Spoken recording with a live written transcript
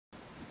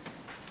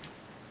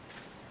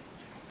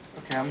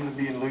Okay, I'm going to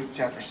be in Luke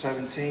chapter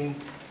 17.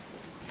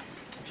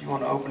 If you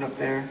want to open up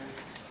there.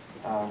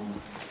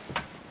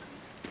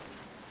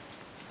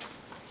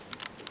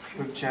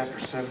 Luke chapter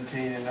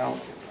 17, and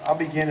I'll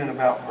begin in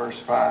about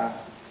verse 5.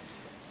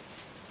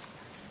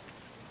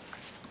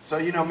 So,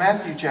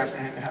 Matthew chapter,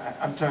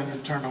 I'm telling you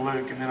to turn to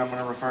Luke, and then I'm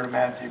going to refer to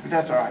Matthew, but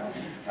that's all right.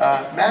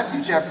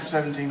 Matthew chapter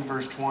 17,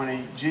 verse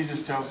 20,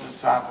 Jesus tells the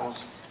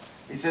disciples,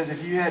 he says,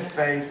 if you had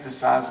faith the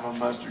size of a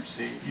mustard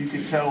seed, you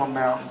could tell a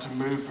mountain to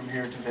move from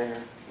here to there,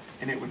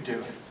 and it would do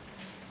it.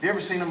 Have you ever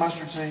seen a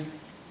mustard seed?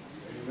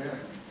 Amen.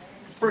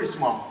 It's pretty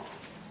small.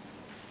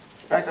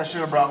 In fact, I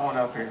should have brought one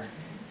up here.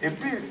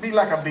 It'd be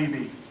like a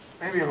BB,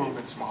 maybe a little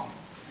bit smaller.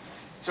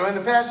 So in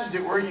the passage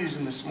that we're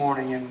using this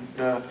morning in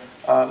the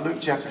Luke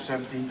chapter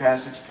 17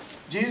 passage,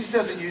 Jesus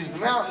doesn't use the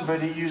mountain,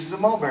 but he uses a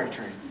mulberry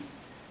tree.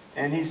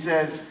 And he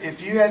says,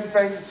 if you had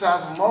faith the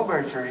size of a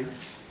mulberry tree,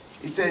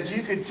 he says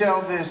you could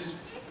tell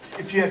this,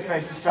 if you had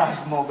faith the size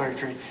of a mulberry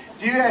tree,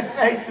 if you had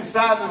faith the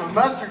size of a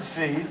mustard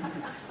seed,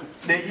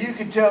 that you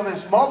could tell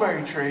this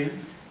mulberry tree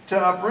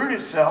to uproot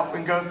itself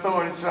and go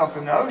throw itself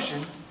in the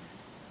ocean,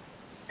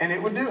 and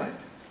it would do it.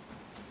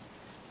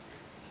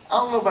 I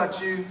don't know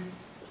about you.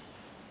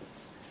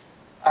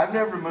 I've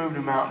never moved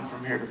a mountain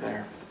from here to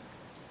there.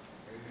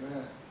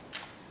 Amen.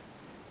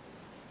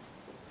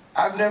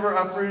 I've never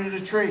uprooted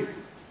a tree.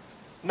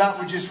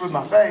 Not just with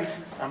my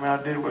faith. I mean, I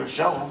did it with a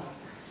shovel.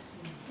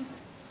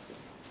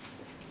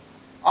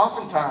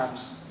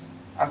 Oftentimes,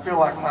 I feel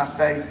like my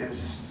faith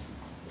is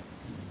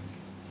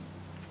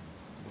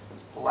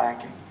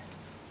lacking,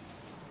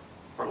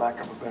 for lack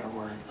of a better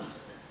word.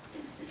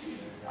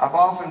 I've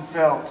often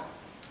felt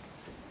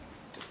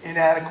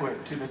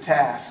inadequate to the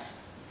tasks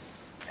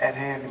at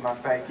hand in my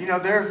faith.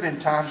 There have been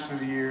times through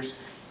the years,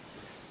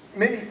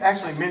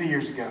 many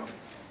years ago,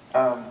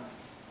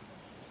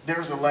 there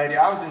was a lady,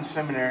 I was in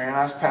seminary, and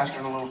I was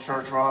pastoring a little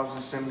church while I was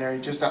in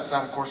seminary, just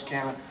outside of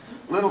Corsicana.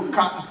 Little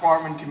cotton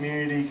farming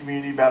community,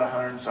 about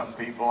 100 and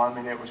something people. I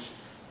mean, it was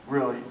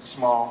really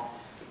small.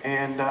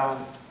 And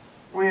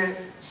we had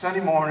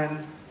Sunday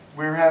morning,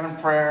 we were having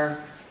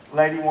prayer.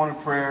 Lady wanted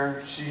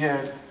prayer. She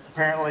had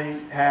apparently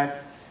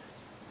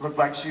looked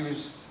like she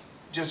was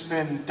just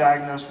been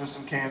diagnosed with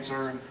some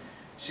cancer, and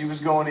she was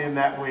going in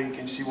that week,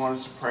 and she wanted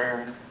some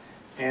prayer.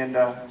 And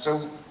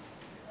so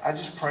I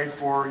just prayed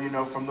for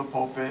her, from the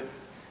pulpit.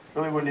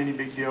 Really wasn't any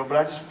big deal, but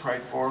I just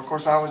prayed for her. Of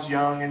course, I was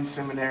young in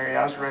seminary.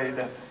 I was ready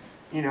to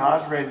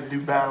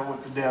do battle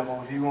with the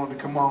devil. If he wanted to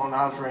come on,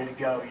 I was ready to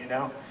go,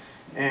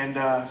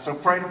 And so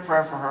prayed a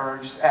prayer for her,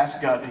 just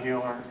asked God to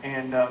heal her.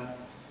 And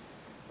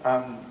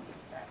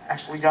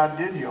actually, God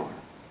did heal her.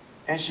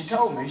 And she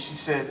told me, she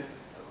said,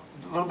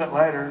 a little bit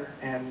later,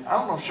 and I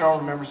don't know if Cheryl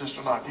remembers this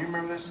or not. Do you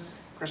remember this,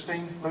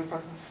 Christine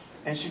Luther?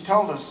 And she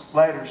told us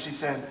later, she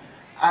said,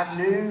 I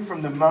knew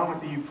from the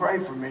moment that you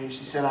prayed for me,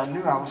 she said, I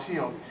knew I was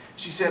healed.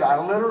 She said,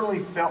 I literally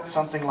felt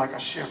something like a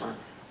shiver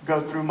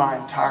go through my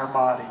entire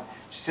body.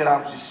 She said, I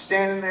was just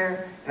standing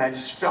there, and I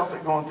just felt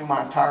it going through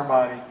my entire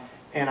body,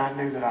 and I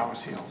knew that I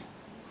was healed.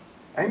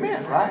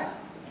 Amen, right?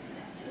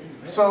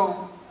 Amen.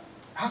 So,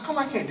 how come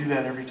I can't do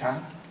that every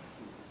time?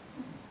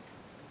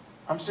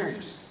 I'm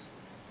serious.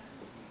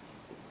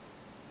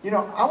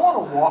 I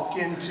want to walk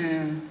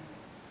into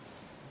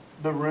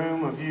the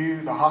room of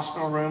you, the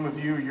hospital room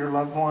of you or your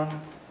loved one,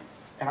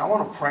 and I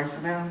want to pray for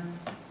them,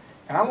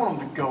 and I want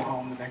them to go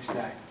home the next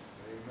day.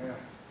 Amen.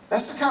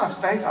 That's the kind of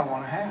faith I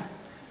want to have.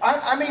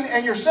 I mean,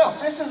 and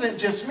yourself. This isn't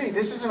just me.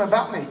 This isn't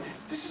about me.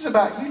 This is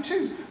about you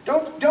too.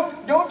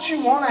 Don't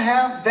you want to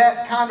have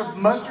that kind of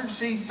mustard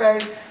seed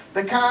faith,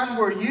 the kind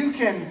where you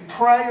can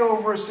pray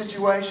over a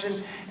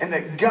situation and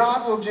that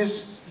God will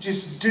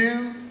just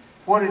do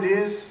what it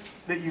is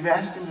that you've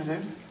asked him to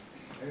do?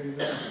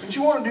 Amen. Don't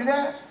you want to do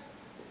that?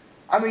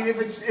 I mean,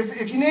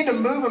 if you need to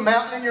move a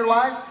mountain in your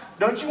life,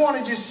 don't you want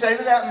to just say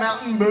to that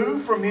mountain,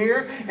 move from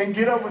here and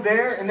get over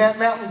there, and that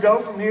mountain go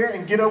from here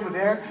and get over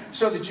there,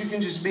 so that you can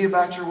just be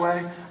about your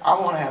way? I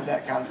want to have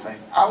that kind of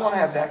faith. I want to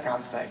have that kind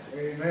of faith.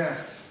 Amen.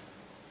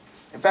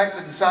 In fact,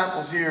 the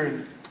disciples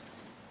here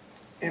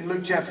in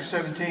Luke chapter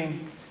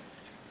 17,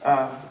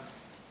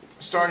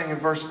 starting in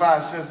verse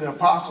 5, says the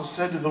apostles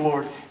said to the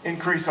Lord,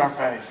 increase our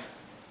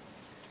faith.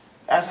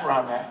 That's where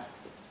I'm at.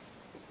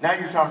 Now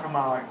you're talking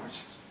my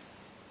language.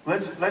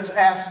 Let's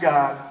ask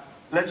God,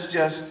 let's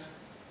just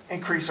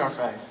increase our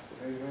faith.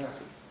 Amen.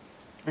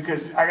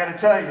 Because I got to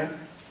tell you,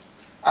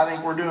 I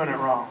think we're doing it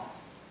wrong.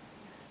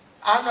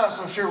 I'm not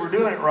so sure we're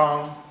doing it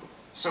wrong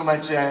so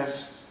much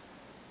as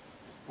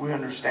we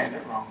understand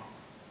it wrong.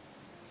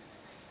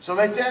 So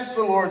they test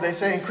the Lord. They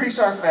say, increase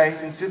our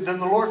faith. And then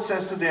the Lord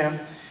says to them,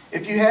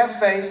 if you have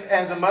faith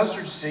as a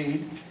mustard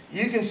seed,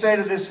 you can say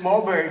to this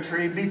mulberry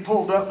tree, be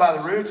pulled up by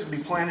the roots and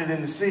be planted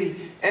in the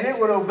sea, and it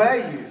would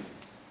obey you.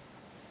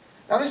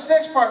 Now this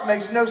next part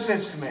makes no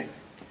sense to me.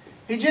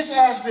 He just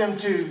asked them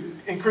to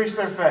increase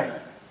their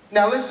faith.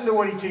 Now listen to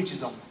what he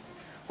teaches them.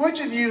 Which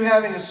of you,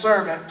 having a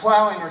servant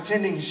plowing or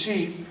tending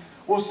sheep,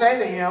 will say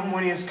to him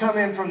when he has come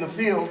in from the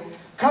field,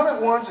 come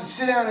at once and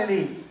sit down and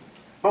eat?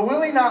 But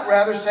will he not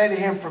rather say to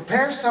him,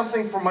 prepare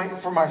something for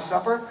my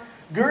supper?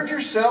 Gird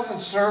yourself and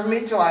serve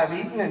me till I have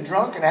eaten and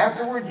drunk, and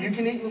afterward you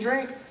can eat and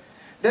drink.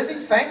 Does he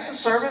thank the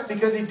servant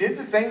because he did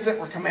the things that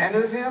were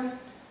commanded of him?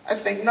 I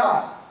think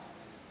not.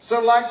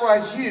 So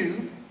likewise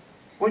you,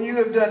 when you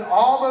have done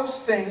all those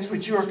things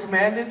which you are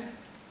commanded,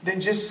 then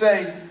just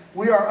say,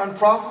 we are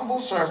unprofitable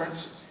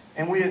servants,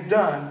 and we have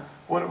done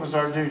what it was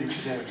our duty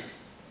to do.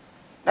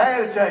 Now I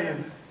got to tell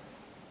you,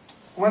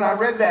 when I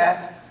read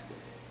that,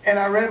 and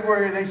I read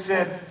where they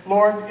said,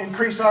 Lord,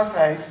 increase our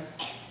faith.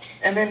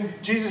 And then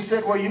Jesus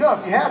said, well, you know,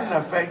 if you had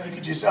enough faith, you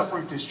could just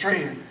uproot this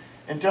tree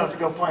and tell it to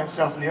go plant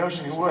itself in the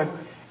ocean, it would.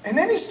 And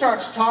then he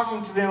starts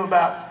talking to them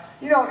about,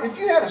 you know, if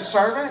you had a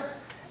servant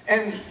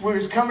and we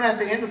was coming at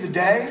the end of the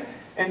day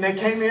and they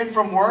came in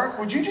from work,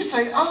 would you just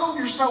say, oh,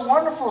 you're so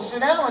wonderful, sit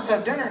down, let's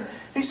have dinner?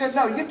 He said,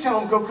 no, you tell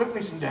them, go cook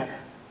me some dinner.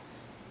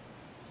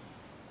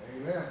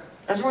 Amen.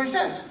 That's what he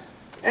said.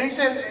 And he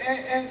said,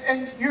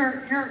 and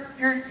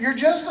you're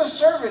just a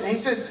servant. And he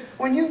said,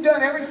 when you've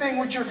done everything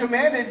which you're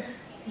commanded,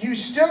 you're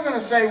still going to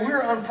say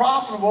we're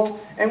unprofitable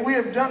and we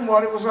have done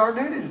what it was our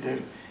duty to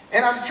do.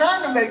 And I'm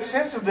trying to make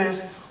sense of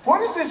this. What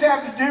does this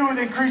have to do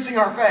with increasing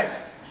our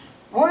faith?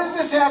 What does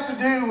this have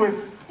to do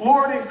with,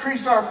 Lord,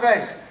 increase our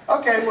faith?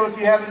 Okay, well, if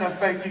you have enough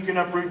faith, you can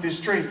uproot this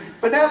tree.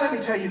 But now let me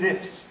tell you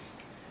this.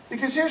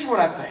 Because here's what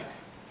I think.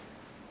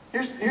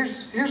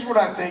 Here's what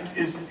I think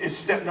is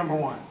step number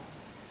one.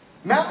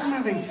 Mountain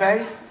moving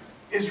faith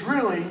is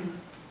really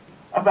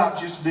about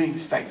just being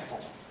faithful.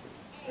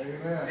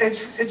 Amen.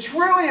 It's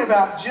really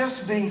about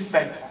just being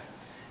faithful.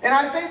 And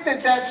I think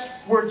that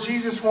that's where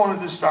Jesus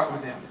wanted to start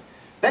with them.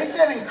 They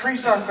said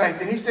increase our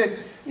faith. And he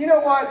said, you know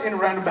what, in a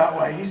roundabout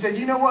way. He said,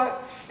 you know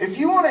what, if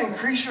you want to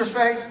increase your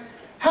faith,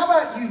 how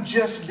about you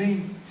just be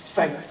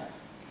faithful?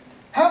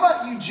 How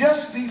about you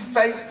just be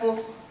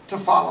faithful to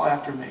follow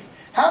after me?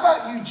 How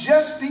about you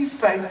just be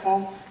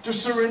faithful to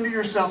surrender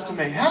yourself to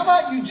me? How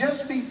about you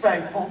just be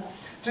faithful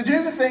to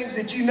do the things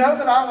that you know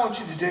that I want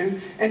you to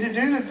do and to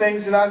do the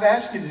things that I've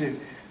asked you to do?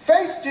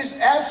 Faith just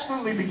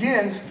absolutely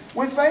begins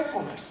with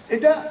faithfulness.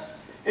 It does.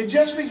 It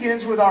just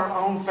begins with our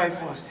own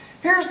faithfulness.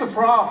 Here's the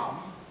problem,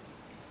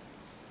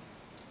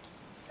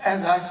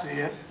 as I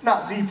see it,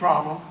 not the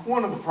problem,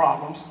 one of the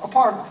problems, a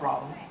part of the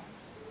problem.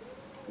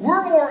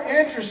 We're more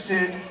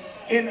interested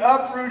in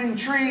uprooting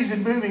trees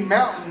and moving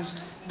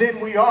mountains than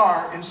we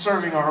are in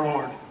serving our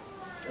Lord.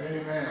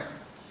 Amen.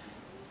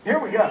 Here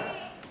we go,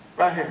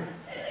 right here.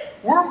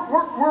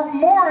 We're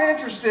more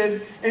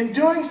interested in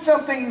doing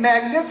something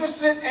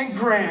magnificent and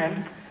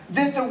grand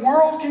that the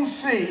world can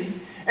see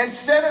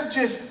instead of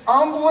just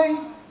humbly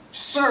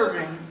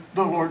serving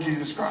the Lord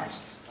Jesus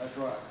Christ. That's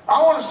right.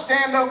 I want to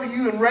stand over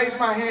you and raise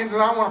my hands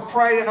and I want to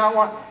pray and I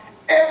want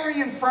every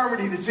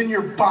infirmity that's in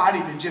your body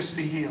to just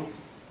be healed.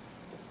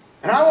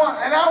 And I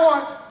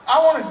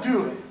want to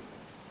do it.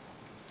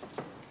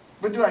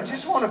 But do I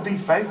just want to be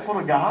faithful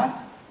to God?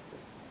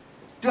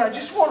 Do I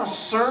just want to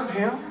serve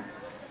Him?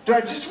 Do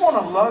I just want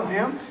to love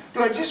Him?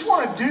 Do I just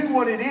want to do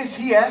what it is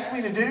He asked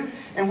me to do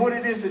and what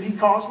it is that He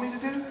calls me to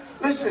do?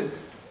 Listen,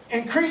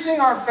 increasing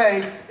our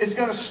faith is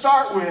going to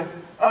start with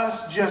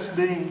us just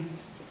being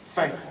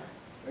faithful.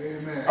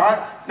 Amen. All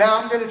right, now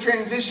I'm going to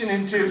transition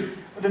into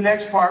the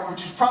next part,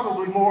 which is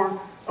probably more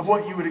of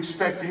what you would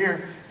expect to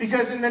hear.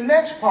 Because in the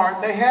next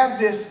part, they have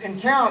this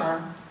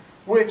encounter,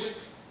 which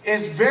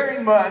is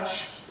very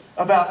much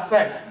about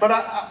faith. But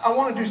I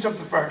want to do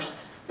something first.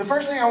 The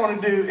first thing I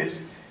want to do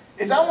is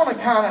I want to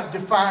kind of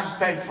define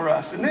faith for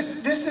us. And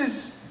this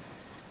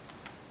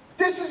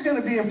is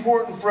going to be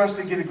important for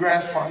us to get a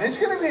grasp on. It's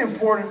going to be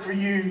important for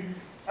you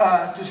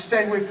to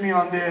stay with me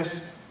on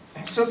this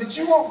so that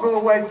you won't go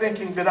away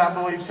thinking that I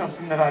believe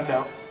something that I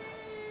don't.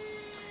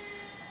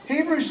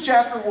 Hebrews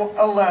chapter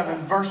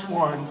 11, verse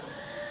 1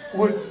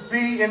 would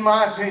be, in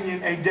my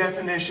opinion, a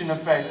definition of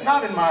faith.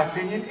 Not in my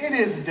opinion, it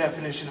is a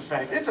definition of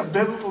faith. It's a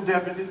biblical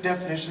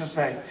definition of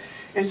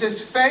faith. It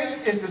says,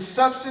 faith is the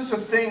substance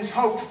of things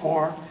hoped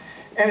for,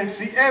 and it's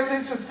the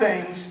evidence of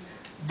things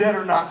that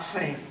are not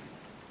seen.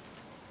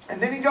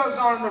 And then he goes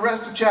on in the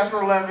rest of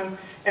chapter 11,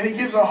 and he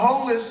gives a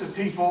whole list of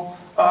people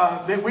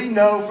that we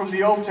know from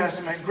the Old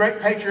Testament, great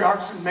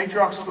patriarchs and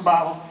matriarchs of the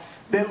Bible,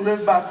 that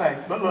lived by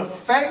faith. But look,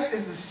 faith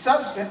is the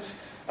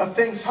substance of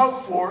things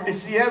hoped for.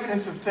 It's the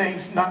evidence of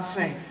things not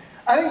seen.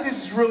 I think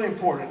this is really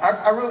important.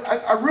 I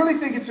really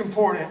think it's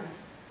important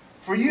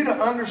for you to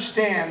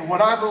understand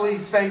what I believe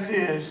faith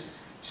is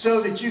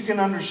so that you can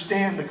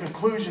understand the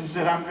conclusions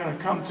that I'm going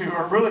to come to,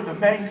 or really the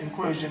main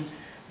conclusion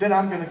that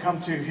I'm going to come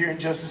to here in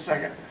just a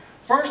second.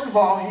 First of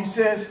all, he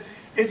says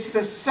it's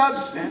the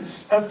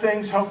substance of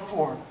things hoped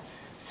for.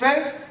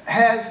 Faith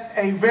has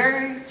a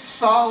very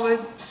solid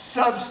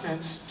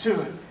substance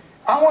to it.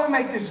 I want to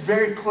make this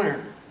very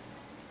clear.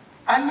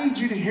 I need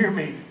you to hear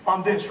me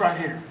on this right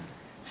here.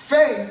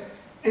 Faith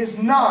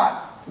is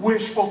not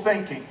wishful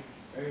thinking.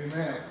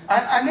 Amen.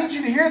 I need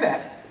you to hear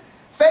that.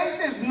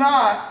 Faith is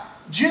not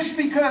just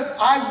because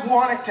I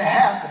want it to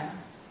happen,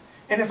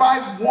 and if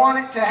I want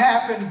it to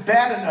happen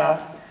bad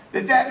enough,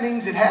 that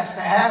means it has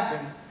to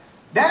happen.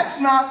 That's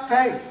not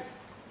faith.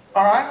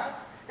 All right?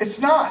 It's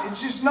not.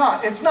 It's just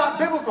not. It's not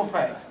biblical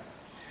faith.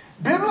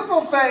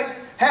 Biblical faith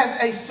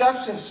has a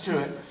substance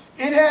to it.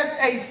 It has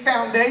a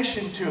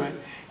foundation to it.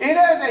 It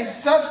has a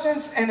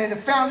substance and a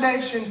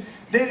foundation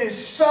that is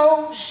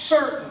so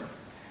certain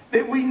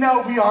that we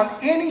know beyond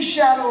any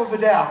shadow of a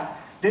doubt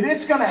that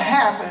it's going to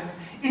happen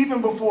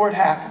even before it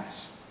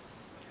happens.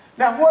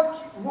 Now,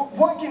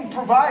 what can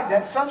provide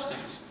that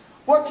substance?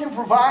 What can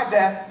provide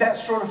that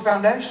sort of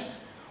foundation?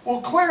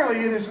 Well,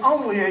 clearly it is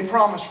only a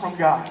promise from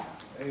God.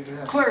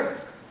 Amen. Clearly.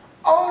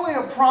 Only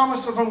a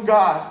promise from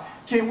God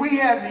can we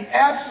have the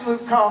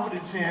absolute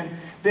confidence in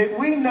that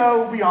we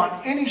know beyond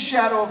any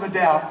shadow of a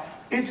doubt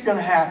it's going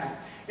to happen.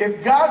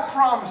 If God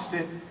promised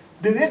it,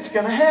 then it's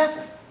going to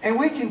happen. And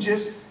we can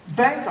just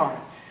bank on it.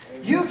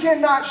 Amen. You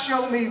cannot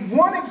show me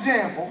one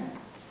example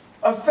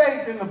of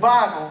faith in the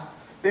Bible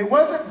that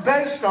wasn't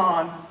based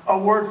on a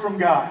word from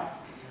God.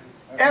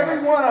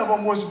 Every one of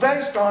them was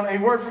based on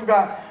a word from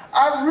God.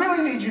 I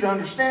really need you to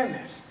understand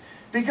this.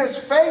 Because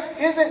faith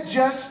isn't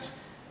just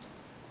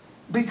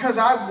because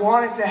I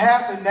want it to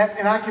happen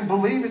and I can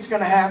believe it's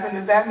going to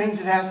happen, that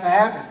means it has to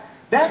happen.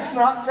 That's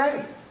not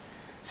faith.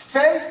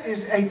 Faith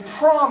is a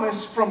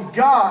promise from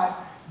God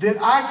that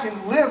I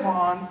can live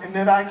on and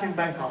that I can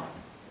bank on.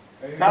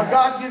 Amen. Now,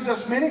 God gives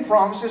us many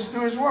promises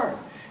through His Word.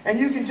 And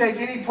you can take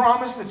any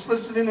promise that's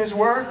listed in His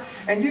Word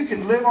and you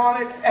can live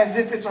on it as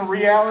if it's a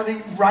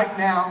reality right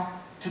now,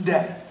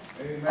 today.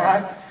 Amen. All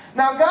right?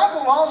 Now, God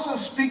will also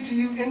speak to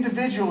you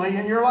individually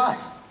in your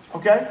life.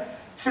 Okay?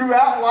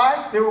 Throughout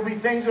life, there will be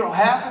things that will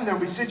happen. There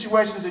will be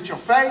situations that you'll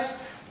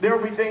face. There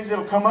will be things that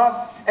will come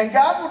up. And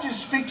God will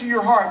just speak to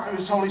your heart through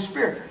His Holy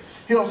Spirit.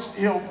 He'll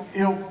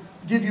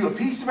give you a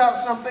peace about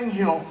something.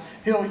 He'll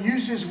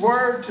use His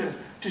Word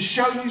to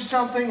show you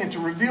something and to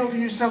reveal to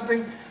you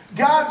something.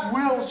 God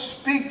will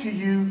speak to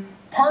you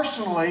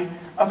personally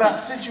about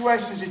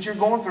situations that you're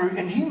going through,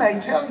 and He may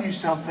tell you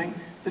something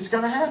that's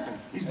going to happen.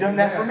 He's done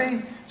that for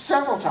me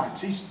several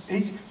times.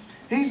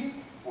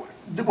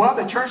 Well,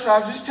 the church I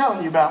was just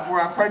telling you about,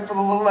 where I prayed for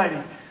the little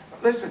lady.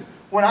 Listen,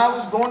 when I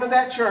was going to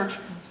that church,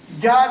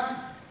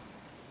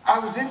 I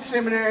was in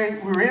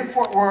seminary. We were in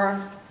Fort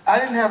Worth. I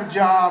didn't have a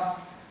job.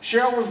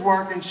 Cheryl was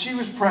working. She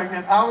was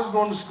pregnant. I was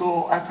going to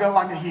school. I felt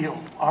like a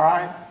heel, all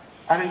right?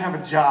 I didn't have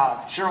a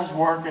job. Cheryl's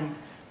working,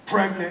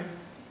 pregnant.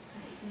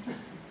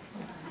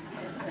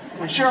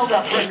 When Cheryl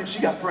got pregnant,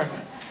 she got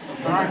pregnant,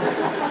 all right?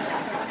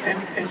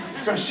 And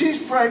so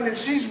she's pregnant.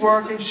 She's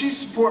working. She's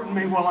supporting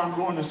me while I'm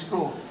going to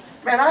school.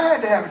 Man, I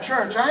had to have a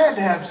church. I had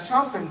to have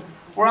something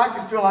where I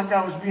could feel like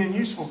I was being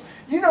useful.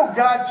 You know,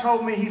 God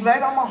told me, He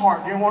laid on my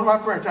heart during one of my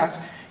prayer times,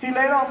 He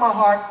laid on my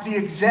heart the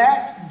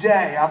exact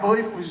day, I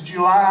believe it was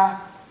July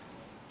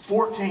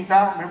 14th,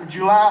 I don't remember,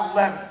 July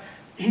 11th.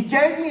 He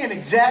gave me an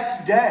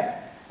exact day.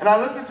 And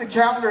I looked at the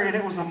calendar and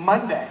it was a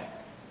Monday.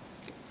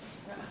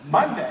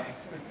 Monday?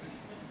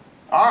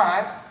 All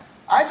right.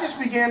 I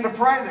just began to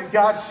pray that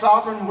God's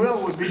sovereign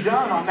will would be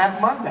done on that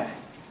Monday.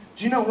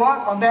 Do you know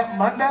what? On that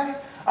Monday,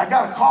 I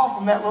got a call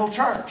from that little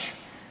church.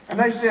 And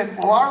they said,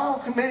 well, our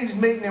little committee's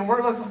meeting and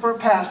we're looking for a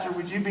pastor.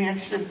 Would you be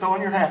interested in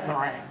throwing your hat in the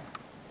ring?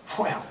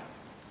 Well,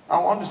 I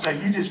wanted to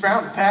say, you just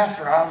found a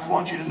pastor. I just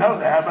want you to know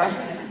that. But I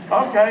said,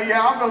 okay,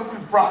 yeah, I'll go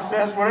through the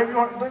process, whatever you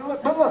want.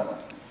 But look,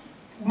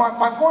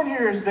 my point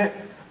here is that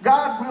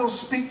God will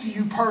speak to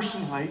you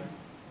personally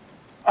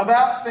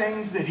about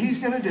things that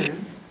He's going to do.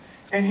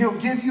 And He'll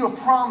give you a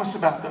promise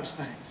about those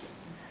things.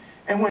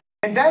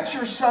 And that's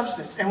your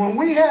substance. And when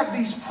we have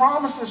these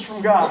promises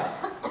from God,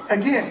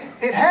 again,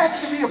 it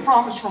has to be a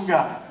promise from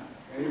God.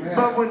 Amen.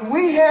 But when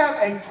we have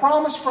a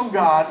promise from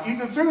God,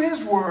 either through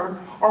His Word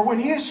or when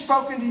He has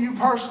spoken to you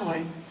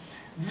personally,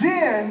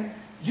 then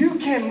you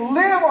can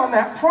live on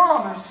that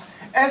promise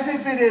as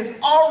if it has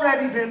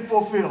already been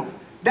fulfilled.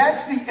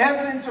 That's the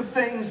evidence of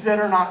things that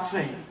are not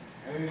seen.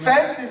 Amen.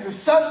 Faith is the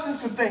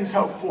substance of things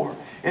hoped for.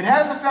 It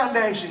has a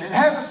foundation. It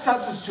has a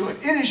substance to it.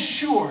 It is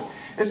sure.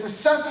 It's the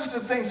substance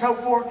of things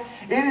hoped for.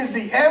 It is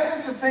the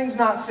evidence of things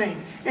not seen.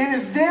 It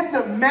is then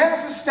the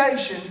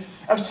manifestation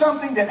of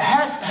something that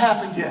hasn't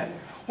happened yet.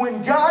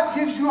 When God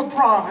gives you a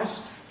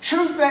promise,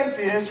 true faith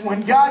is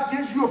when God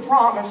gives you a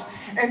promise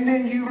and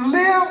then you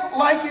live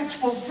like it's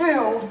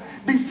fulfilled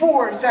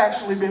before it's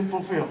actually been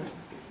fulfilled.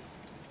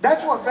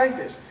 That's what faith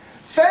is.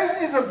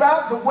 Faith is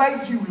about the way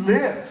you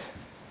live.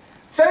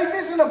 Faith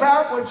isn't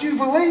about what you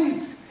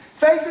believe.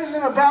 Faith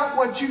isn't about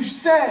what you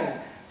say.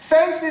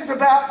 Faith is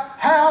about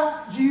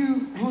how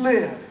you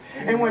live.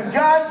 And when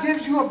God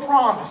gives you a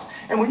promise,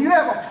 and when you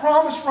have a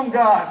promise from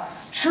God,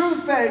 true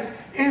faith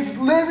is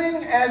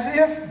living as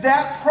if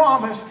that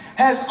promise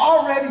has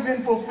already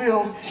been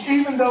fulfilled,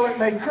 even though it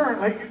may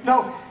currently.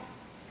 No,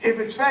 if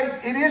it's faith,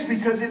 it is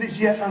because it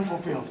is yet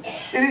unfulfilled.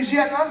 It is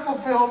yet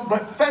unfulfilled,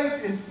 but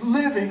faith is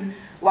living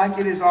like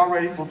it is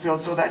already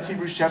fulfilled. So that's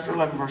Hebrews chapter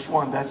 11, verse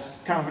 1.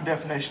 That's kind of a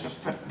definition of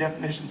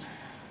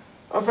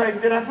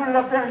faith. Did I put it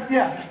up there?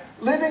 Yeah.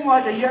 Living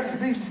like a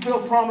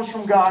yet-to-be-fulfilled promise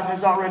from God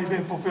has already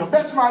been fulfilled.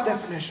 That's my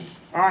definition.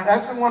 All right,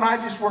 that's the one I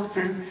just worked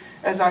through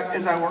as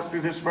I worked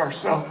through this verse.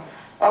 So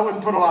I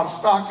wouldn't put a lot of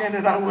stock in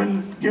it. I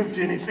wouldn't give it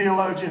to any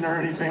theologian or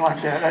anything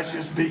like that. That's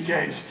just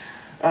BK's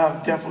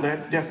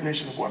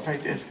definition of what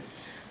faith is.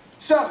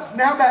 So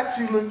now back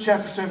to Luke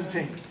chapter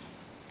 17.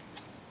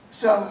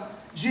 So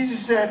Jesus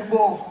said,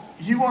 well,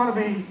 you want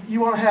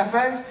to have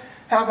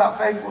faith? How about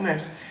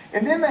faithfulness?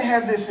 And then they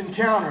have this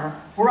encounter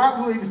where I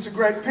believe it's a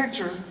great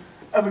picture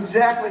of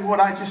exactly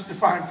what I just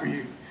defined for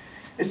you.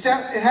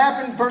 It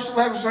happened, verse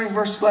 11, starting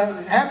verse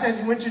 11, it happened as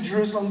he went to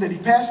Jerusalem that he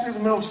passed through the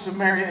middle of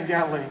Samaria and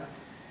Galilee.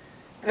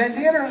 And as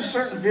he entered a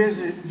certain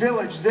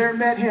village, there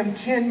met him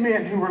 10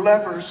 men who were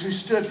lepers who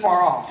stood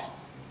far off.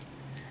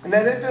 And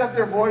they lifted up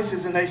their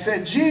voices and they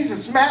said,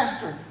 Jesus,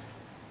 Master,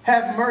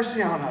 have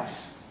mercy on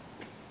us.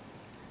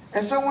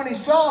 And so when he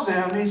saw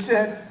them, he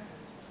said,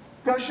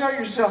 go show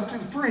yourself to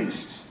the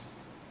priest.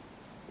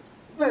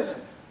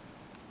 Listen,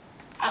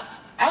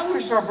 I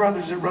wish our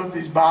brothers that wrote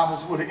these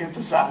Bibles would have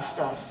emphasized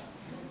stuff.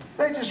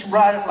 They just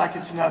write it like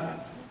it's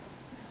nothing.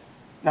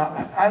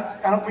 Now,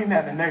 I don't mean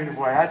that in a negative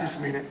way. I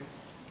just mean it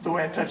the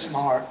way it touched my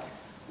heart.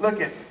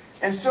 Look at,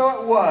 and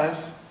so it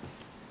was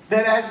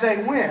that as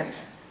they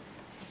went,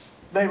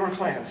 they were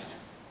cleansed.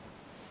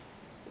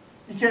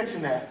 You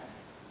catching that?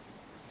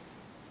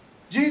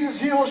 Jesus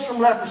healed us from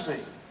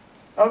leprosy.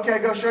 Okay,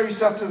 go show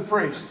yourself to the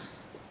priest.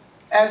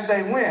 As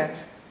they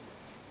went,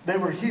 they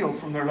were healed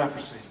from their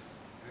leprosy.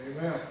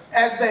 Amen.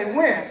 As they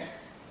went,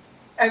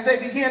 as they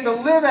began to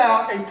live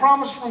out a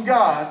promise from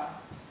God,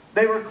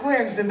 they were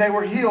cleansed and they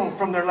were healed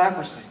from their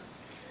leprosy.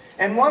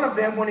 And one of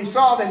them, when he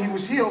saw that he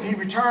was healed, he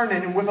returned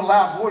and with a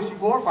loud voice he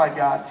glorified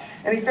God.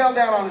 And he fell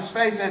down on his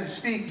face at his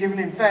feet, giving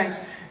him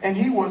thanks. And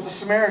he was a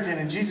Samaritan.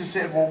 And Jesus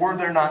said, well, were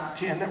there not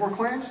 10 that were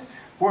cleansed?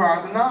 Where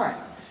are the 9?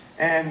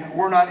 And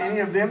were not any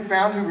of them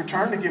found who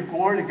returned to give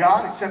glory to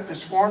God except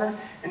this foreigner?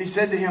 And he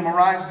said to him,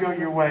 arise, go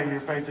your way, your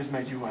faith has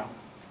made you well.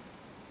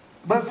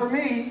 But for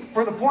me,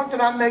 for the point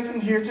that I'm making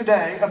here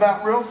today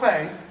about real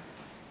faith,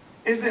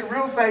 is that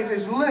real faith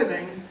is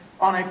living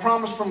on a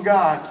promise from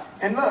God.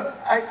 And look,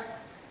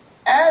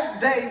 as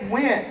they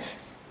went,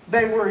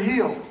 they were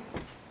healed.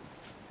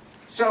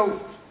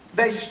 So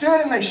they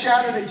stood and they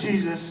shouted at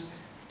Jesus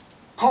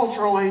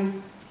culturally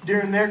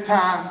during their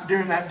time,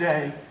 during that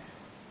day.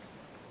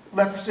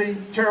 Leprosy,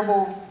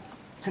 terrible,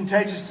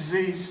 contagious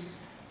disease.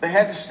 They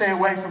had to stay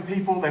away from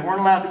people. They weren't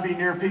allowed to be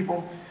near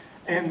people.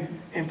 And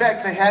in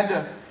fact, they had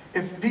to,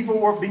 if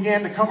people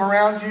began to come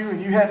around you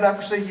and you had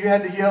leprosy, you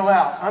had to yell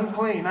out,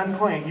 unclean,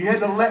 unclean. You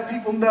had to let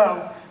people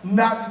know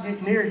not to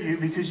get near you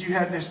because you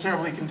had this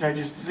terribly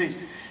contagious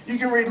disease. You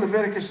can read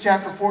Leviticus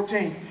chapter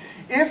 14.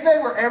 If they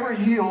were ever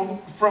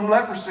healed from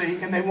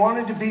leprosy and they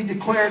wanted to be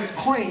declared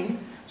clean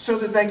so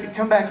that they could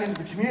come back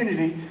into the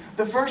community,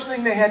 the first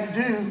thing they had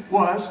to do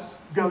was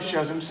go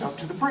show themselves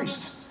to the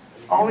priest.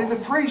 Only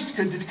the priest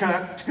could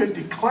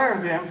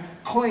declare them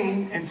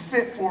clean and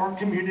fit for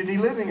community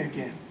living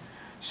again.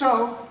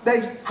 So they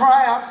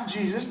cry out to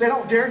Jesus. They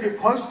don't dare get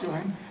close to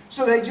him.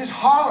 So they just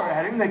holler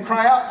at him. They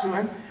cry out to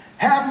him,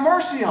 have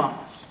mercy on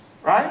us,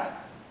 right?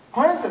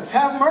 Cleanse us,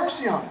 have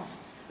mercy on us.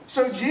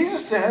 So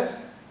Jesus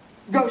says,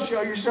 go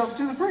show yourself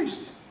to the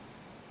priest.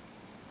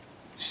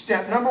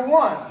 Step number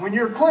 1, when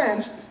you're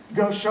cleansed,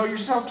 go show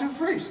yourself to the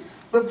priest.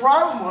 The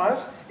problem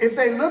was, if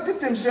they looked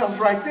at themselves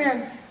right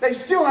then, they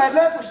still had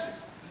leprosy.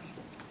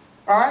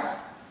 All right?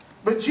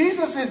 But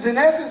Jesus is in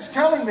essence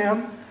telling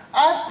them,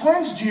 I've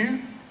cleansed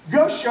you,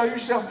 go show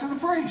yourself to the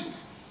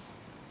priest.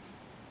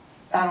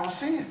 I don't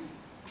see it.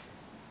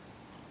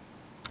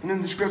 And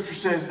then the scripture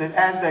says that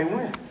as they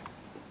went,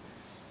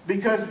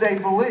 because they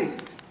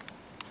believed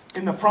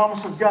in the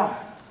promise of God,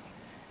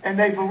 and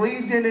they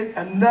believed in it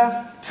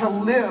enough to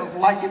live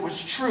like it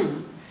was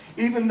true,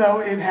 even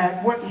though it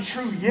wasn't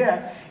true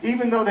yet,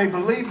 even though they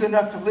believed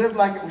enough to live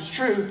like it was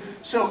true.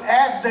 So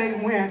as they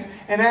went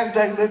and as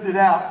they lived it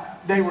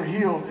out, they were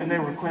healed and they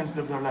were cleansed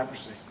of their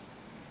leprosy.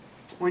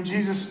 When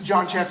Jesus,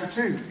 John chapter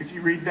 2, if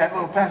you read that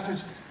little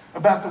passage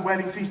about the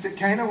wedding feast at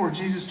Cana where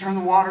Jesus turned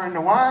the water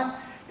into wine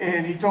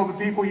and he told the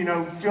people,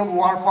 fill the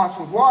water pots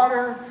with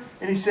water,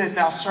 and he said,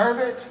 now serve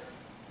it.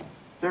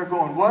 They're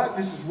going, what?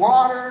 This is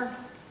water?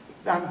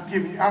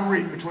 I'm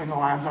reading between the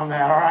lines on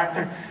that, all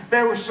right?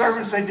 They were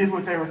servants. They did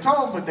what they were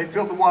told, but they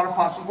filled the water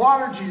pots with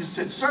water. Jesus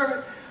said, serve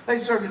it. They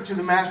served it to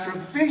the master of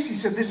the feast. He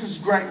said, this is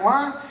great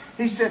wine.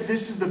 He said,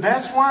 this is the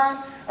best wine.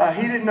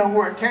 He didn't know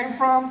where it came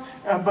from.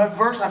 But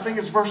I think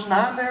it's verse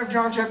 9 there of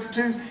John chapter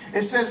 2.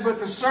 It says, but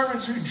the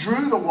servants who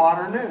drew the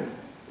water knew.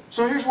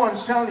 So here's what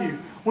it's telling you.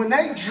 When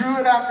they drew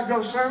it out to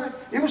go serve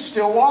it, it was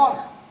still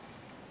water.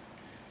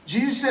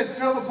 Jesus said,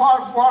 fill the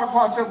water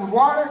pots up with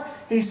water.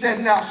 He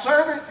said, now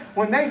serve it.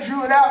 When they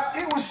drew it out,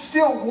 it was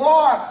still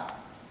water.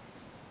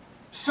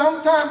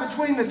 Sometime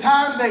between the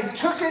time they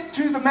took it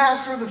to the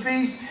master of the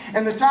feast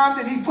and the time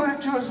that he put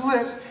it to his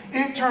lips,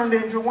 it turned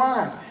into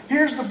wine.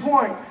 Here's the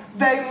point.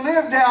 They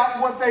lived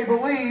out what they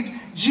believed.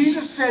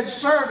 Jesus said,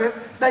 serve it.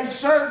 They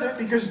served it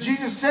because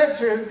Jesus said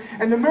to,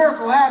 and the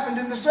miracle happened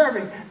in the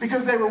serving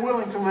because they were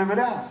willing to live it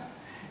out.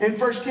 In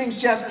 1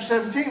 Kings chapter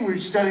 17, we were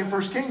studying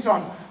 1 Kings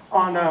on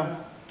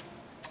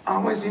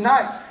Wednesday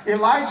night.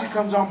 Elijah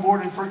comes on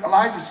board, and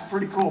Elijah's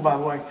pretty cool, by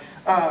the way.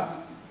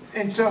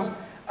 And so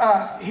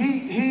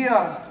he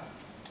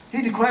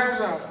declares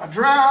a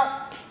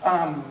drought.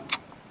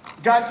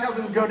 God tells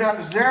him to go down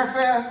to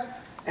Zarephath,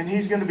 and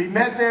he's going to be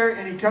met there,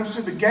 and he comes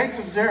to the gates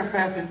of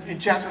Zarephath in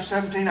chapter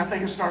 17. I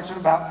think it starts at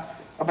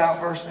about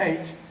verse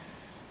 8.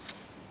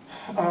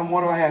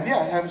 What do I have? Yeah,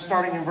 I have it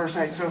starting in verse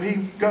 8. So he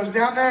goes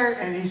down there,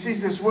 and he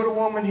sees this widow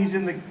woman. He's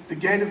in the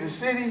gate of the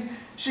city.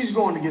 She's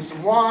going to get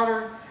some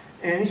water.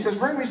 And he says,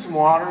 bring me some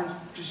water. And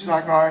she's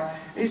like, all right.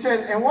 He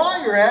said, and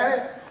while you're at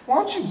it, why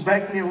don't you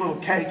bake me a little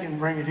cake and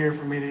bring it here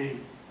for me to eat?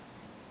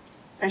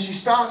 And she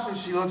stops and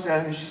she looks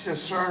at him and she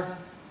says, sir,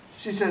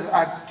 she says,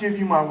 I give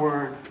you my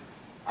word,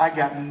 I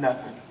got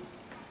nothing.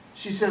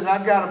 She says,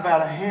 I've got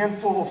about a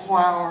handful of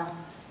flour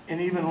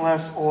and even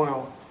less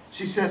oil.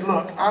 She said,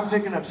 look, I'm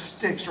picking up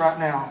sticks right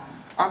now.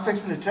 I'm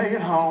fixing to take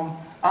it home.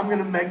 I'm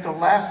going to make the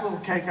last little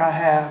cake I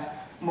have.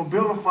 I'm going to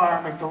build a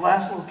fire, make the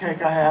last little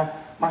cake I have.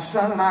 My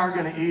son and I are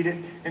going to eat it,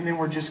 and then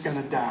we're just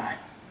going to die.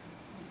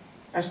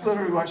 That's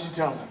literally what she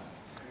tells him.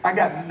 I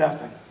got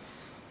nothing.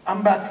 I'm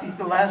about to eat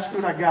the last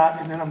food I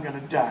got, and then I'm going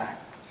to die.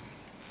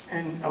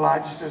 And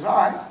Elijah says, all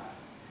right,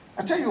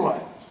 I'll tell you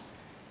what.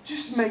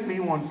 Just make me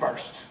one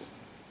first.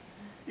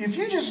 If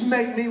you just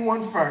make me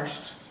one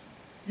first,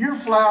 your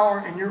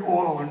flour and your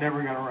oil are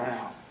never going to run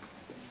out.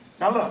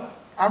 Now look,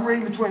 I'm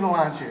reading between the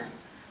lines here.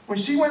 When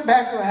she went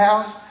back to the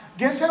house,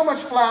 guess how much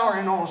flour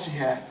and oil she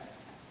had?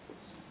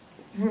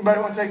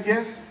 Anybody want to take a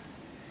guess?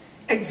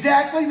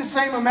 Exactly the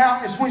same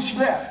amount as when she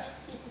left.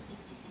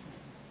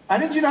 I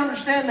need you to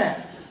understand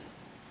that.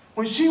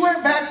 When she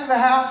went back to the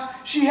house,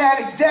 she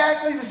had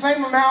exactly the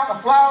same amount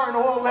of flour and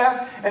oil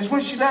left as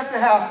when she left the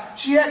house.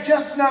 She had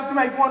just enough to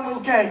make one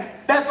little cake.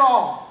 That's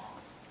all.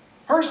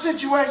 Her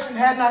situation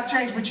had not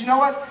changed. But you know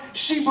what?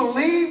 She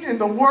believed in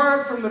the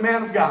word from the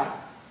man of God.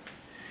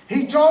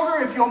 He told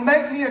her, if you'll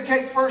make me a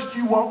cake first,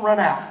 you won't run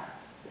out.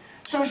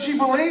 So she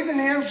believed in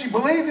him. She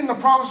believed in the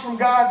promise from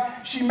God.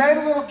 She made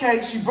a little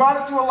cake. She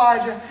brought it to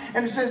Elijah.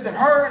 And it says that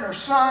her and her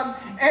son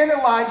and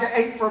Elijah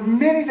ate for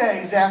many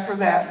days after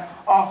that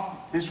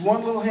off this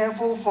one little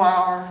handful of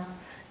flour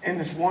and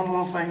this one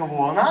little thing of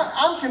oil. And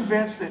I'm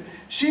convinced that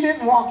she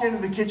didn't walk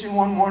into the kitchen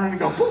one morning and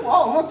go,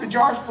 oh, look, the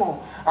jar's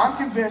full. I'm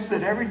convinced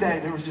that every day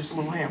there was just a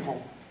little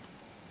handful.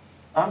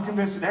 I'm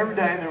convinced that every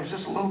day there was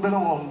just a little bit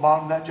of oil in the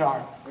bottom of that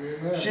jar.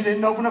 Amen. She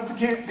didn't open up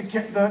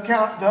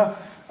the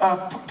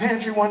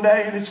pantry one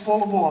day and it's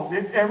full of oil.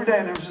 Every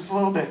day there was just a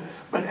little bit.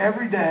 But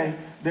every day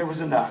there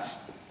was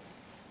enough.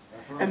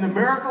 Right. And the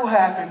miracle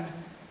happened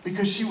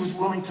because she was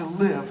willing to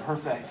live her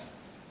faith.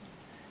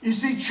 You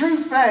see, true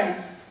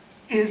faith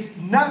is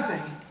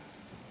nothing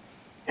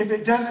if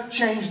it doesn't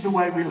change the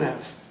way we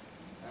live.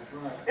 That's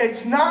right.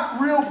 It's not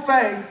real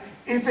faith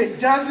if it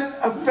doesn't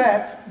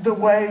affect the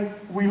way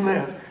we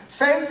live.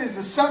 Faith is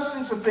the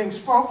substance of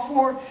things hoped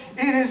for.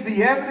 It is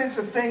the evidence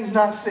of things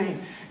not seen.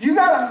 You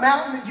got a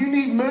mountain that you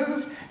need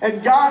moved,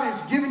 and God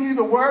has given you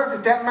the word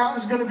that that mountain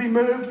is going to be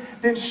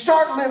moved, then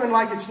start living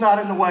like it's not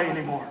in the way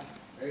anymore.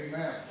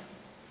 Amen.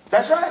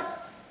 That's right.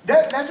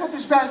 That's what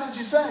this passage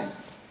is saying.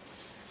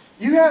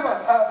 You have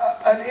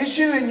an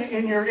issue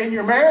in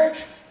your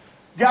marriage.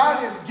 God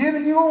has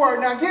given you a word.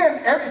 Now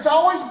again, it's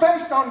always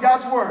based on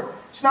God's word.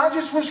 It's not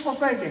just wishful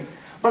thinking.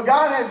 But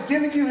God has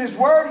given you his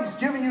word. He's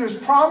given you his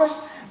promise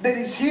that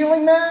he's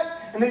healing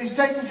that and that he's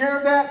taking care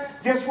of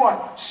that. Guess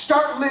what?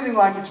 Start living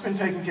like it's been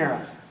taken care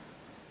of.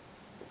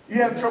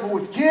 You have trouble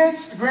with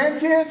kids,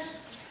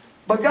 grandkids,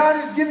 but God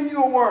has given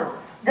you a word.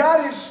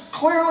 God has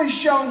clearly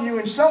shown you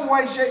in some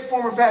way, shape,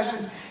 form, or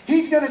fashion,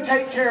 he's going to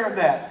take care of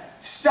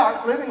that.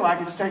 Start living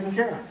like it's taken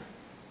care of.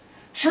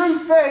 True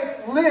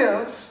faith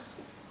lives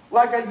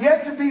like a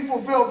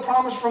yet-to-be-fulfilled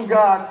promise from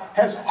God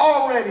has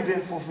already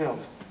been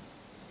fulfilled.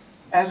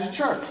 As a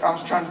church, I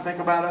was trying to think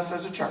about us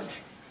as a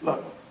church.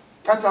 Look,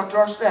 I talked to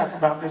our staff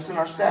about this in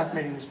our staff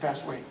meeting this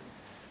past week.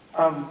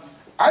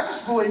 I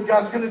just believe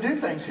God's going to do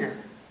things here.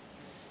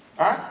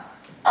 All right?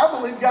 I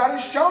believe God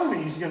has shown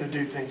me he's going to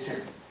do things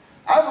here.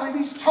 I believe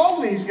he's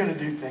told me he's going to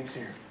do things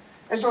here.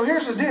 And so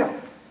here's the deal.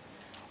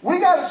 We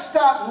got to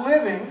stop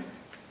living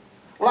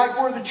like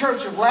we're the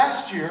church of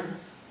last year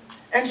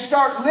and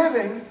start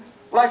living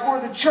like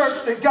we're the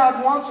church that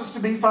God wants us to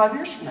be 5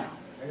 years from now.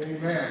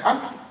 Amen.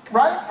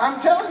 Right? I'm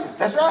telling you.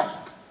 That's right.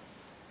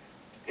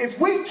 If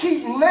we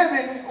keep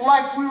living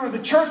like we were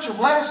the church of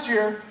last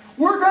year,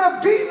 we're going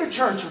to be the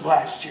church of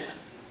last year.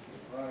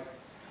 Right.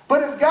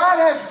 But if God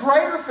has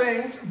greater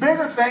things,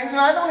 bigger things, and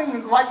I don't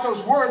even like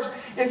those words,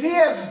 if he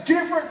has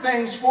different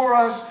things for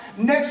us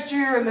next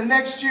year and the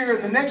next year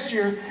and the next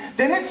year,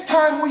 then it's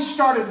time we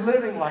started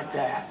living like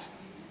that.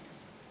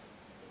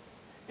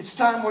 It's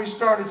time we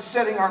started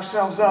setting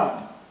ourselves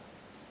up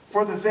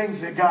for the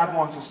things that God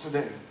wants us to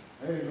do.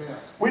 Amen.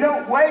 We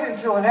don't wait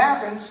until it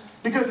happens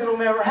because it'll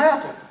never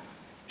happen.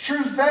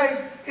 True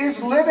faith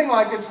is living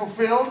like it's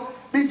fulfilled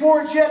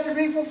before it's yet to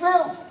be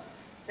fulfilled.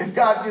 If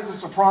God gives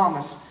us a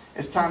promise,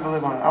 it's time to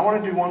live on it. I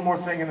want to do one more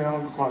thing and then I'm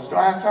going to close. Do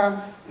I have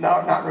time?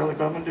 No, not really,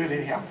 but I'm going to do it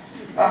anyhow.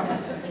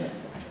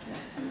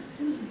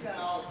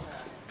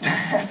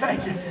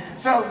 Thank you.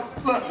 So,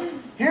 look,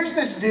 here's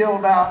this deal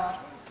about,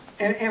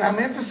 and I'm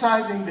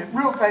emphasizing that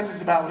real faith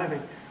is about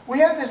living. We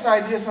have this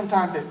idea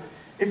sometimes that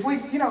if we,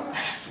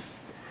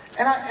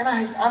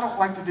 I don't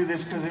like to do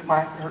this because it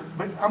might hurt,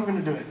 but I'm going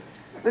to do it.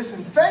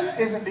 Listen, faith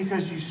isn't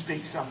because you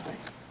speak something.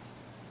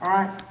 All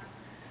right?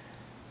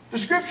 The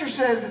scripture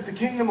says that the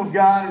kingdom of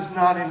God is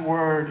not in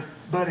word,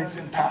 but it's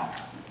in power.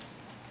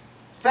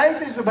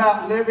 Faith is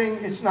about living,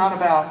 it's not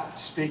about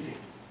speaking.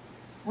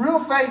 Real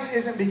faith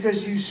isn't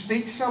because you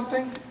speak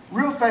something.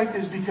 Real faith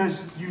is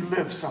because you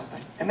live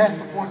something. And that's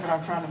the point that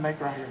I'm trying to make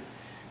right here.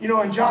 You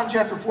know, in John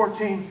chapter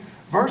 14,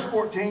 verse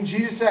 14,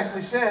 Jesus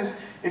actually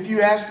says, if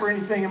you ask for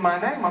anything in my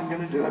name, I'm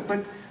going to do it.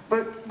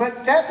 But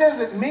that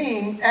doesn't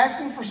mean,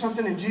 asking for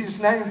something in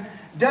Jesus' name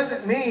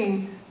doesn't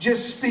mean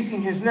just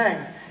speaking his name.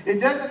 It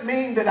doesn't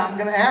mean that I'm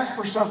going to ask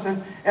for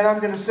something and I'm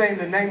going to say in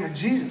the name of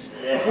Jesus.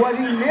 What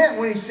he meant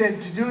when he said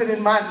to do it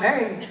in my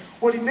name,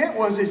 what he meant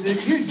is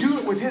that you do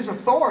it with his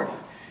authority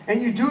and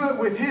you do it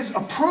with his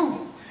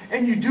approval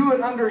and you do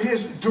it under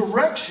his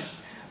direction.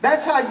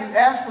 That's how you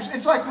ask for.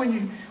 It's like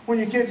when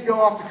your kids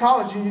go off to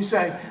college and you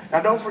say,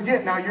 now don't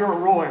forget, now you're a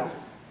royal,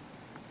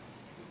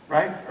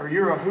 right? Or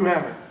you're a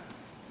whoever.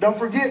 Don't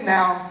forget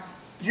now,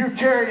 you're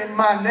carrying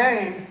my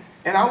name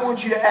and I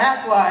want you to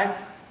act like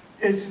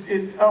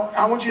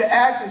I want you to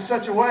act in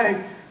such a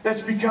way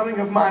that's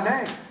becoming of my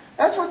name.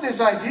 That's what this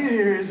idea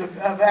here is of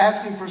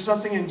asking for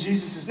something in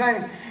Jesus'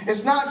 name.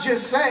 It's not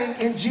just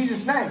saying in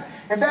Jesus' name.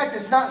 In fact,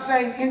 it's not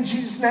saying in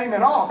Jesus' name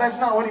at all. That's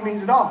not what he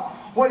means at all.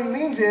 What he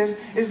means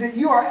is that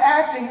you are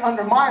acting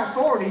under my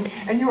authority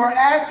and you are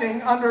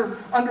acting under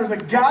the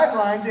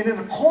guidelines and in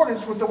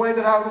accordance with the way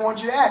that I would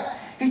want you to act.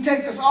 He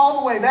takes us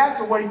all the way back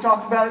to what he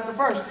talked about at the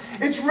first.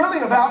 It's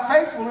really about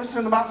faithfulness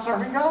and about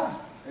serving God.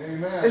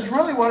 Amen. It's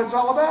really what it's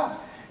all about.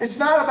 It's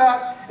not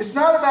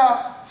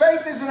about,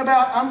 faith isn't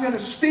about I'm going to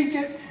speak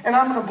it and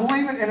I'm going to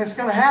believe it and it's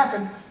going to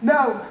happen.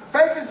 No,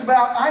 faith is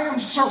about I am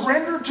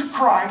surrendered to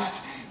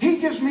Christ. He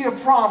gives me a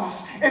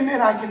promise and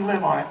then I can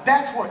live on it.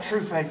 That's what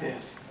true faith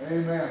is.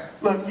 Amen.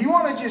 Look, you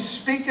want to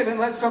just speak it and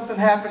let something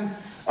happen?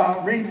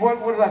 Read, what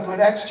did I put?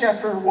 Acts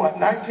chapter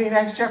 19,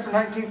 Acts chapter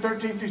 19,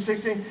 13 through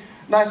 16.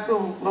 Nice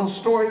little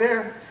story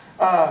there.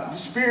 The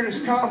Spirit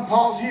has come.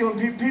 Paul's healing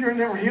people. Peter and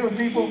them were healing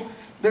people.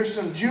 There's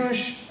some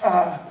Jewish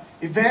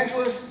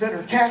evangelists that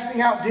are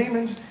casting out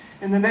demons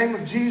in the name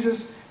of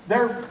Jesus.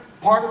 They're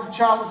part of the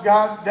child of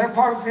God. They're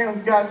part of the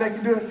family of God. They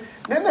can do it.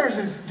 Then there's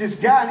this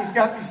guy, and he's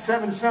got these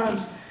 7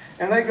 sons.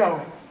 And they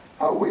go,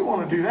 oh, we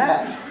want to do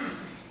that.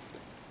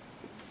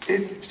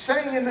 If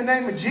saying in the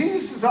name of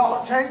Jesus is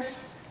all it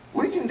takes,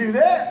 we can do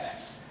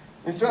that.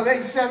 And so they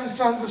 7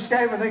 sons of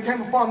Sceva, they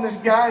came upon this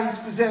guy. He's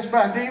possessed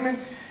by a demon.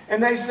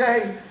 And they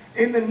say,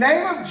 in the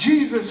name of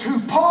Jesus,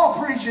 who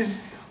Paul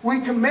preaches,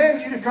 we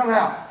command you to come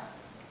out.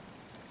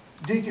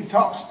 Deacon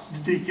talks to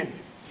the deacon.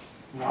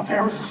 Well,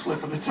 there was a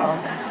slip of the tongue.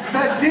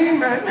 The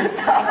demon,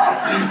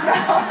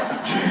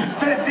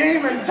 the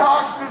demon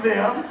talks to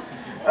them.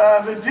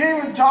 The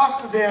demon talks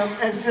to them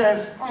and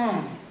says,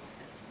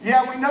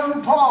 yeah, we know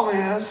who Paul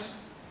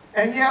is,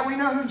 and yeah, we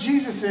know who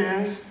Jesus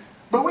is,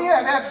 but we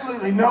have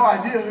absolutely no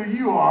idea who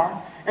you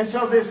are. And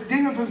so this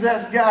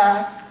demon-possessed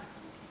guy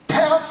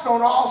pounced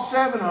on all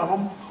 7 of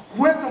them,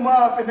 whipped them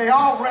up, and they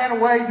all ran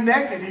away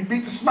naked. He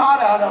beat the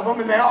snot out of them,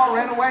 and they all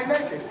ran away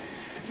naked.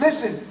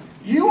 Listen,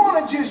 you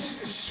want to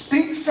just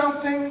speak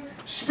something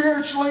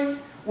spiritually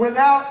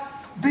without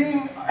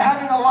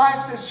having a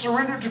life that's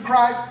surrendered to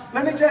Christ?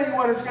 Let me tell you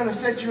what it's going to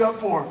set you up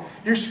for.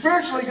 You're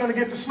spiritually going to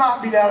get the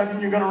snot beat out of you,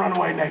 and you're going to run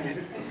away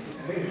naked.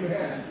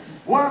 Amen.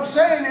 What I'm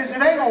saying is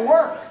it ain't going to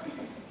work.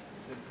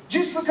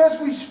 Just because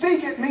we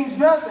speak it means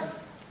nothing.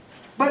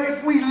 But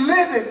if we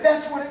live it,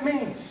 that's what it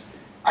means.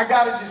 I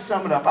got to just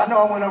sum it up. I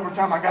know I went over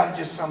time. I got to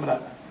just sum it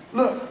up.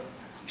 Look,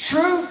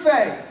 true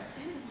faith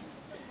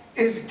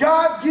is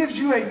God gives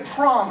you a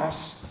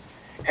promise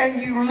and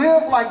you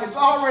live like it's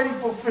already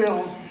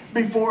fulfilled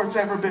before it's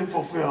ever been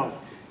fulfilled.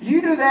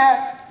 You do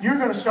that, you're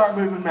going to start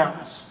moving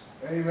mountains.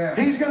 Amen.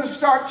 He's going to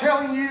start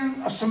telling you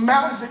of some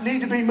mountains that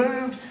need to be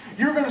moved.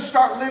 You're going to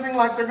start living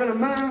like they're going to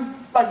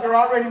move, like they're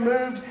already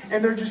moved,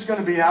 and they're just going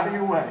to be out of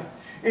your way.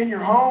 In your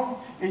home,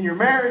 in your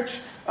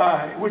marriage,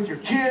 with your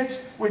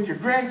kids, with your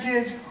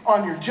grandkids,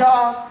 on your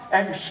job,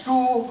 at your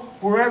school,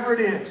 wherever it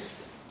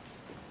is.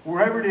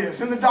 Wherever it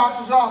is. In the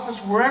doctor's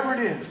office, wherever it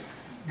is.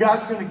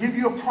 God's going to give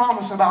you a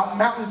promise about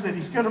mountains that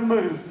He's going to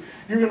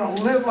move. You're going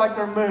to live like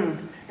they're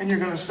moved, and you're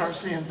going to start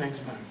seeing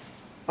things moved.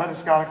 But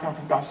it's got to come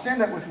from God.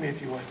 Stand up with me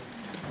if you would.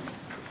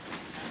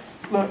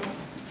 Look.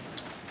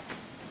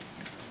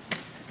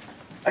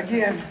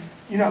 Again,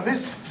 you know,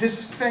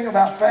 this thing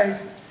about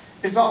faith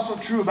is also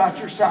true about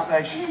your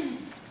salvation.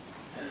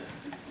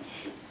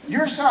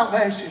 Your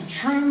salvation,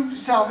 true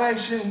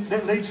salvation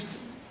that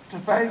leads to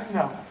faith?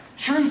 No.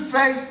 True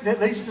faith that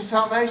leads to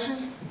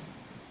salvation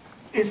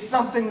is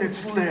something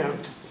that's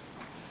lived.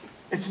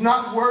 It's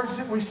not words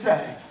that we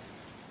say.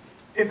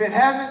 If it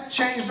hasn't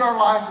changed our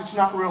life, it's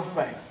not real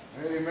faith.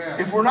 Amen.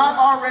 If we're not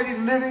already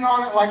living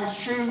on it like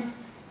it's true,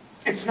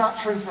 it's not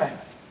true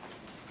faith.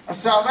 A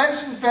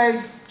salvation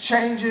faith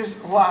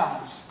changes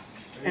lives.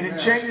 Amen. And it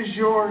changes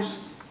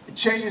yours, it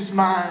changes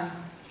mine,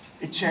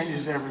 it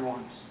changes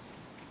everyone's.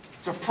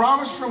 It's a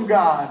promise from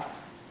God.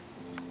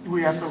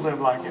 We have to live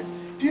like it.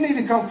 If you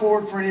need to come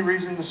forward for any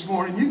reason this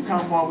morning, you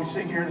come while we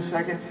sing here in a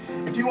second.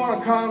 If you want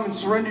to come and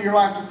surrender your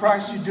life to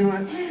Christ, you do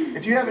it.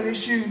 If you have an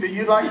issue that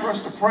you'd like for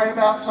us to pray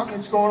about, something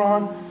that's going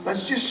on,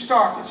 let's just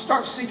start. Let's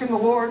start seeking the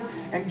Lord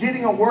and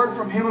getting a word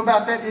from Him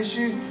about that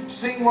issue,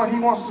 seeing what He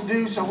wants to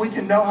do so we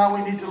can know how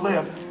we need to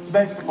live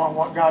based upon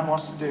what God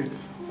wants to do.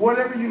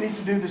 Whatever you need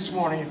to do this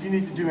morning, if you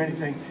need to do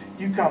anything,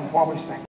 you come while we sing.